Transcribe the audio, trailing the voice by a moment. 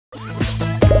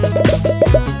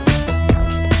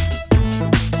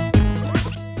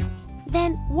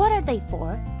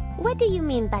What do you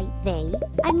mean by they?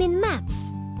 I mean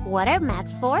maps. What are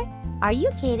maps for? Are you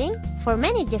kidding? For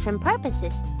many different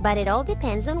purposes, but it all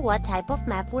depends on what type of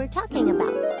map we're talking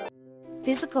about.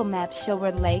 Physical maps show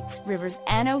where lakes, rivers,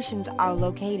 and oceans are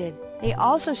located. They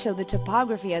also show the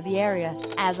topography of the area,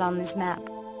 as on this map.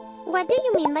 What do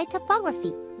you mean by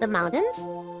topography? The mountains?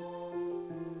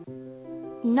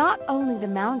 Not only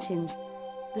the mountains.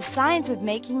 The science of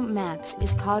making maps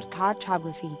is called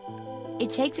cartography. It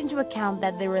takes into account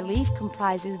that the relief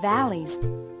comprises valleys,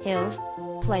 hills,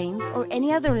 plains, or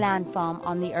any other landform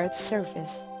on the Earth's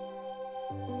surface.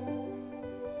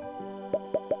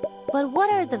 But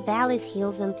what are the valleys,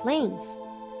 hills, and plains?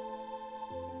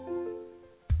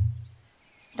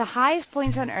 The highest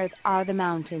points on Earth are the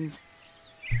mountains.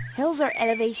 Hills are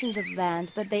elevations of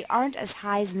land, but they aren't as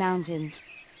high as mountains.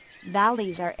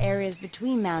 Valleys are areas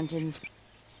between mountains.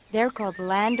 They're called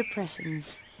land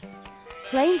depressions.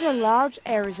 Plains are large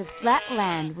areas of flat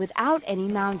land without any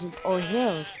mountains or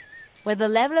hills, where the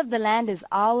level of the land is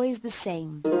always the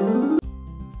same.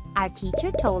 Our teacher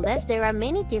told us there are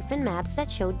many different maps that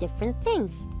show different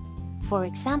things. For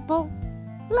example,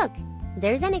 look,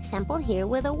 there's an example here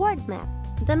with a word map.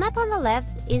 The map on the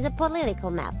left is a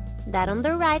political map. That on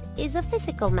the right is a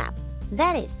physical map.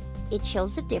 That is, it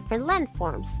shows the different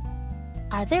landforms.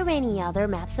 Are there any other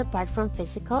maps apart from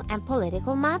physical and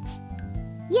political maps?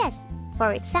 Yes,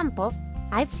 for example,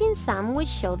 I've seen some which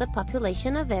show the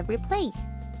population of every place.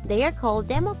 They are called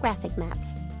demographic maps.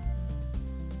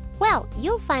 Well,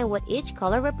 you'll find what each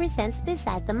color represents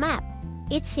beside the map.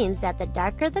 It seems that the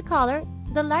darker the color,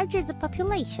 the larger the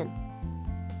population.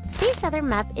 This other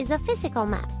map is a physical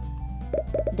map.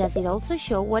 Does it also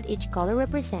show what each color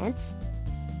represents?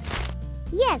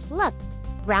 Yes, look.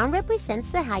 Brown represents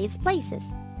the highest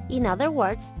places. In other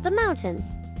words, the mountains.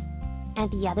 And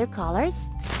the other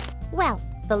colors? Well,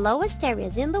 the lowest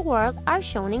areas in the world are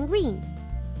shown in green.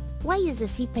 Why is the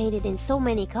sea painted in so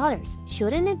many colors?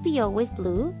 Shouldn't it be always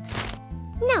blue?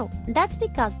 No, that's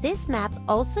because this map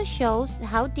also shows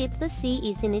how deep the sea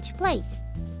is in each place.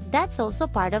 That's also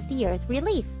part of the Earth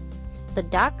relief. The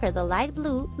darker the light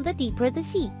blue, the deeper the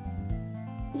sea.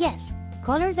 Yes,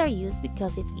 colors are used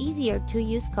because it's easier to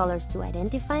use colors to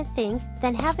identify things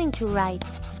than having to write,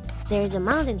 there's a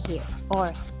mountain here,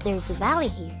 or there's a valley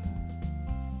here.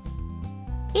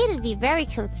 It'd be very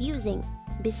confusing.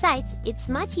 Besides, it's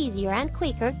much easier and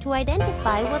quicker to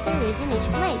identify what there is in each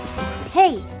place.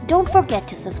 Hey, don't forget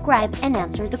to subscribe and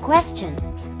answer the question.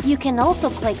 You can also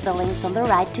click the links on the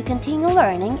right to continue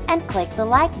learning and click the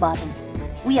like button.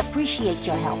 We appreciate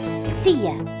your help. See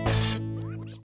ya!